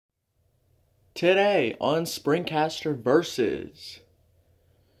Today on SpringCaster Versus.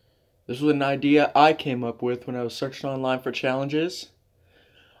 This was an idea I came up with when I was searching online for challenges.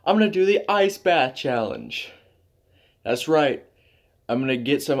 I'm going to do the ice bath challenge. That's right. I'm going to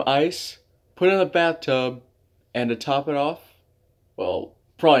get some ice, put it in the bathtub, and to top it off, well,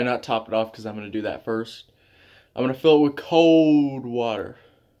 probably not top it off because I'm going to do that first. I'm going to fill it with cold water.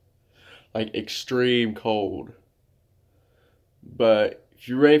 Like extreme cold. But if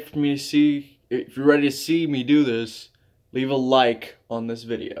you're ready to see me do this, leave a like on this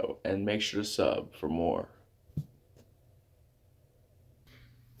video and make sure to sub for more.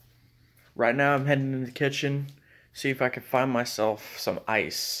 Right now I'm heading into the kitchen, see if I can find myself some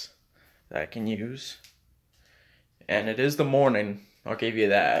ice that I can use. And it is the morning, I'll give you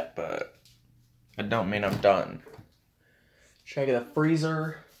that, but I don't mean I'm done. Check the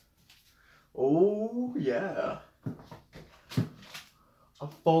freezer. Oh yeah. A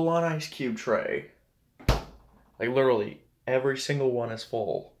full-on ice cube tray. Like literally every single one is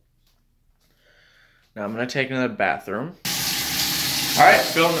full. Now I'm gonna take it to the bathroom. Alright,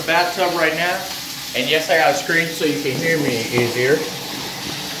 filling the bathtub right now. And yes, I got a screen so you can hear me easier.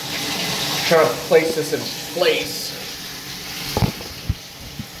 Trying to place this in place.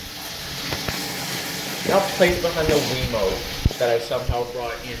 Now placed behind the Wiimote that I somehow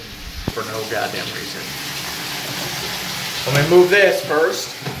brought in for no goddamn reason. I'm gonna move this first.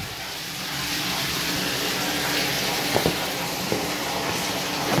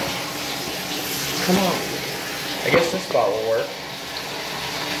 Come on. I guess this spot will work.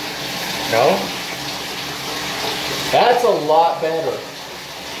 No? That's a lot better.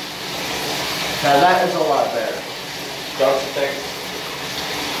 Now that is a lot better. Don't you think?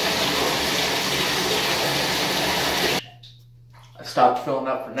 I stopped filling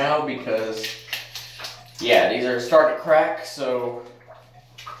up for now because, yeah, these are starting to crack, so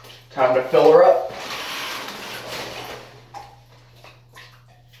time to fill her up.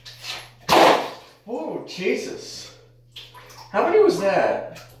 Oh, Jesus. How many was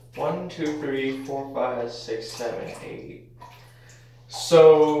that? 1, 2, 3, 4, 5, 6, 7, 8.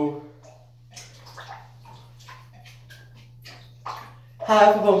 So,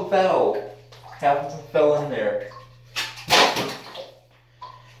 half of them fell. Half of them fell in there.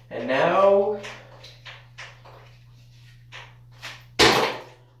 And now,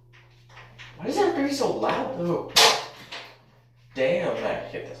 why does that be so loud though? Damn, I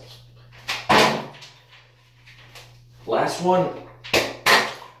hit this. Last one.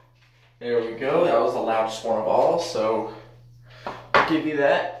 There we go. That was the loudest one of all, so I'll give you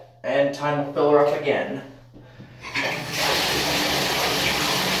that. And time to fill her up again.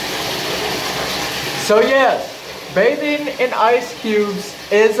 So yes, bathing in ice cubes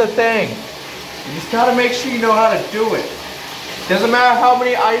is a thing. You just gotta make sure you know how to do it. Doesn't matter how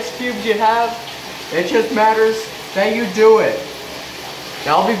many ice cubes you have, it just matters that you do it.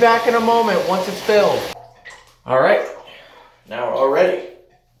 Now I'll be back in a moment once it's filled. Alright, now we're all ready.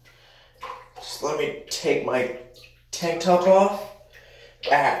 Just let me take my tank top off.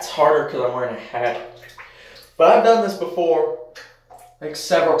 Ah, it's harder because I'm wearing a hat. But I've done this before, like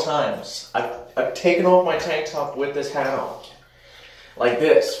several times. I've taken off my tank top with this hat on. Like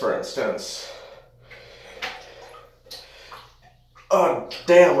this, for instance. Oh,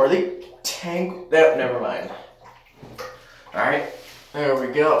 damn, are they tank? Never mind. Alright, there we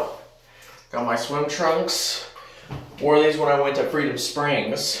go. Got my swim trunks. Wore these when I went to Freedom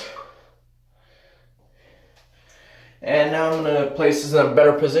Springs. And now I'm going to place this in a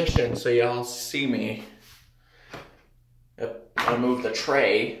better position so y'all see me. Yep, I move the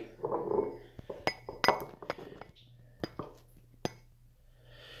tray.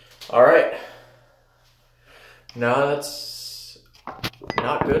 Alright. Now that's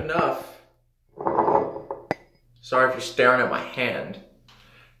not good enough. Sorry if you're staring at my hand.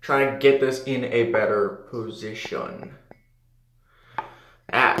 Trying to get this in a better position.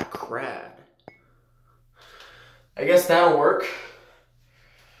 Ah, crap. I guess that'll work.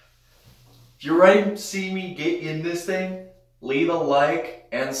 If you're ready to see me get in this thing, leave a like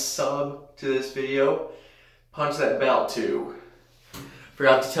and sub to this video. Punch that bell too.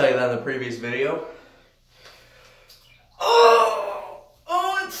 Forgot to tell you that in the previous video. Oh,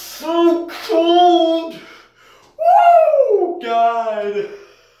 it's so cold. Woo, God.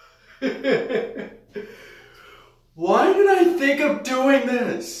 Why did I think of doing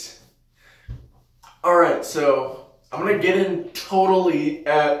this? Alright, so I'm gonna get in totally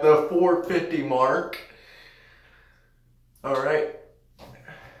at the 450 mark. Alright.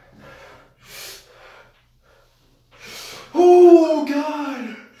 Oh,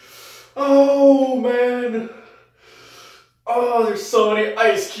 God. Oh, man. Oh, there's so many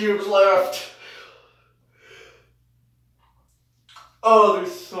ice cubes left. Oh,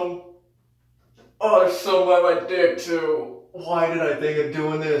 there's some by my dick too. Why did I think of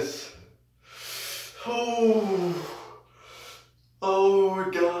doing this? Oh my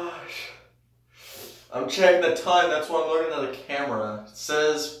gosh. I'm checking the time, that's why I'm looking at the camera. It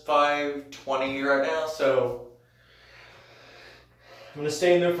says 5:20 right now, so I'm gonna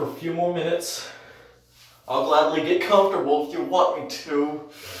stay in there for a few more minutes. I'll gladly get comfortable if you want me to.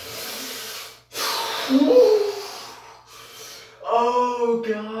 Oh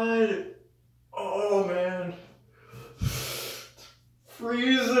God. Oh man.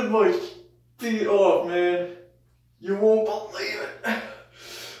 Freezing my feet off, man. You won't believe it.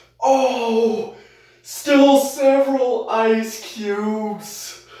 Oh, still several ice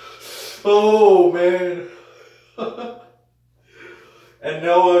cubes. Oh man. And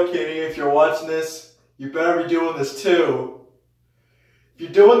Noah, Kitty, if you're watching this, you better be doing this too. If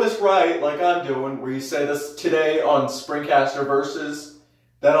you're doing this right, like I'm doing, where you say this today on SpringCaster Versus,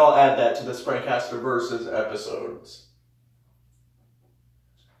 then I'll add that to the SpringCaster Versus episodes.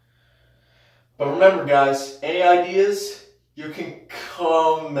 But remember guys, any ideas, you can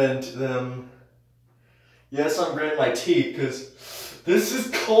comment them. Yes, I'm gritting my teeth because this is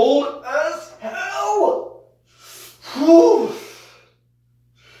cold as hell. Whew.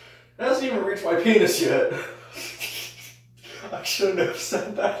 It hasn't even reached my penis yet. I shouldn't have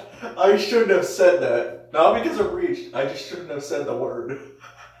said that. I shouldn't have said that. Not because it reached. I just shouldn't have said the word.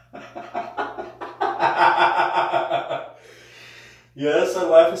 Yes, I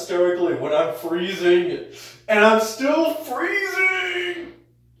laugh hysterically when I'm freezing. And I'm still freezing!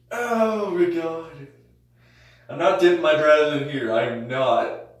 Oh my God. I'm not dipping my dreads in here. I'm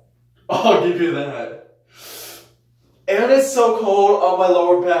not. I'll give you that. And it's so cold on my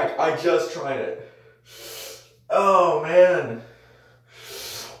lower back. I just tried it. Oh man.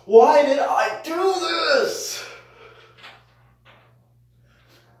 Why did I do this?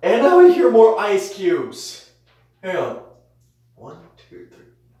 And now I hear more ice cubes. Hang on. 1, 2, 3.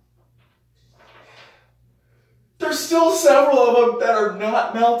 There's still several of them that are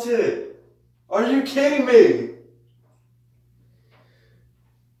not melted. Are you kidding me?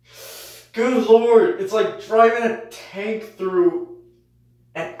 Good Lord. It's like driving a tank through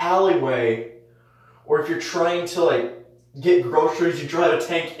an alleyway. Or if you're trying to like get groceries, you drive a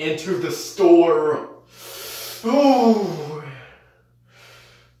tank into the store. Ooh.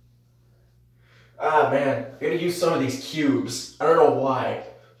 Ah man, I gotta use some of these cubes. I don't know why.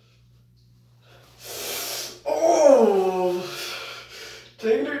 Oh,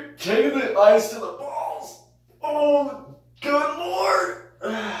 taking the ice to the balls. Oh, good Lord.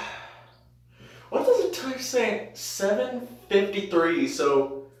 What does the time say? 7:53.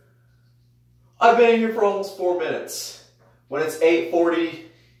 So I've been in here for almost 4 minutes. When it's 8:40,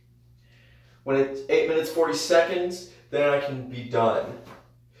 when it's 8 minutes 40 seconds, then I can be done.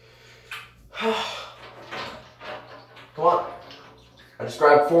 Come on. I just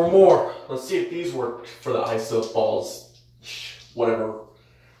grabbed 4 more. Let's see if these work for the ice those balls. Whatever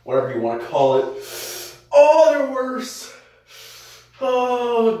you want to call it. Oh, they're worse.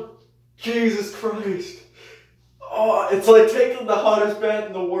 Oh, Jesus Christ. Oh, it's like taking the hottest bath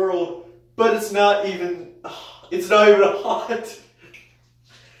in the world. But it's not even hot. This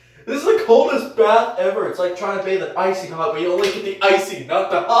is the coldest bath ever. It's like trying to bathe in icy hot, but you only get the icy, not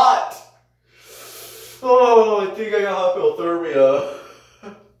the hot. Oh, I think I got hypothermia.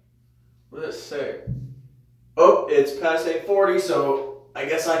 What does it say? Oh, it's past 8:40, so I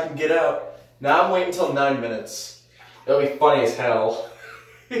guess I can get out. Now I'm waiting until 9 minutes. It'll be funny as hell.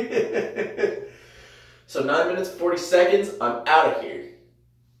 So 9 minutes, 40 seconds, I'm out of here.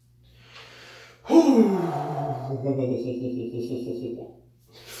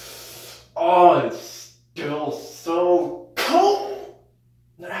 Oh, it's still so cold.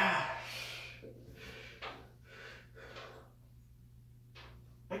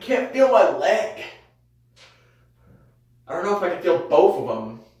 I can't feel my leg. I don't know if I can feel both of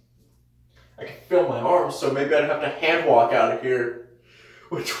them. I can feel my arms, so maybe I'd have to hand walk out of here,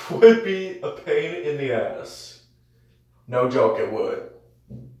 which would be a pain in the ass. No joke, it would.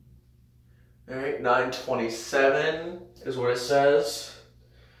 Alright, 9:27 is what it says.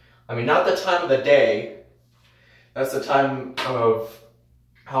 I mean, not the time of the day. That's the time of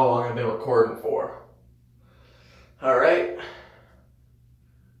how long I've been recording for. Alright.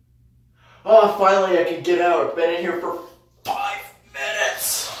 Oh, finally I can get out. I've been in here for 5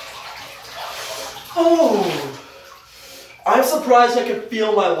 minutes. Oh. I'm surprised I can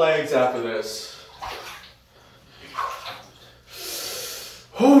feel my legs after this.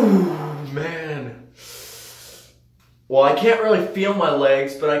 Oh, man. Well, I can't really feel my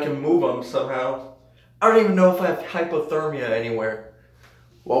legs, but I can move them somehow. I don't even know if I have hypothermia anywhere.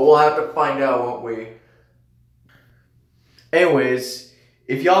 Well, we'll have to find out, won't we? Anyways,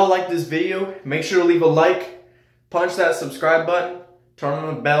 if y'all like this video, make sure to leave a like, punch that subscribe button, turn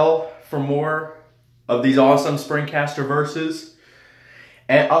on the bell for more of these awesome SpringCaster verses.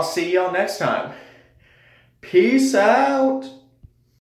 And I'll see y'all next time. Peace out.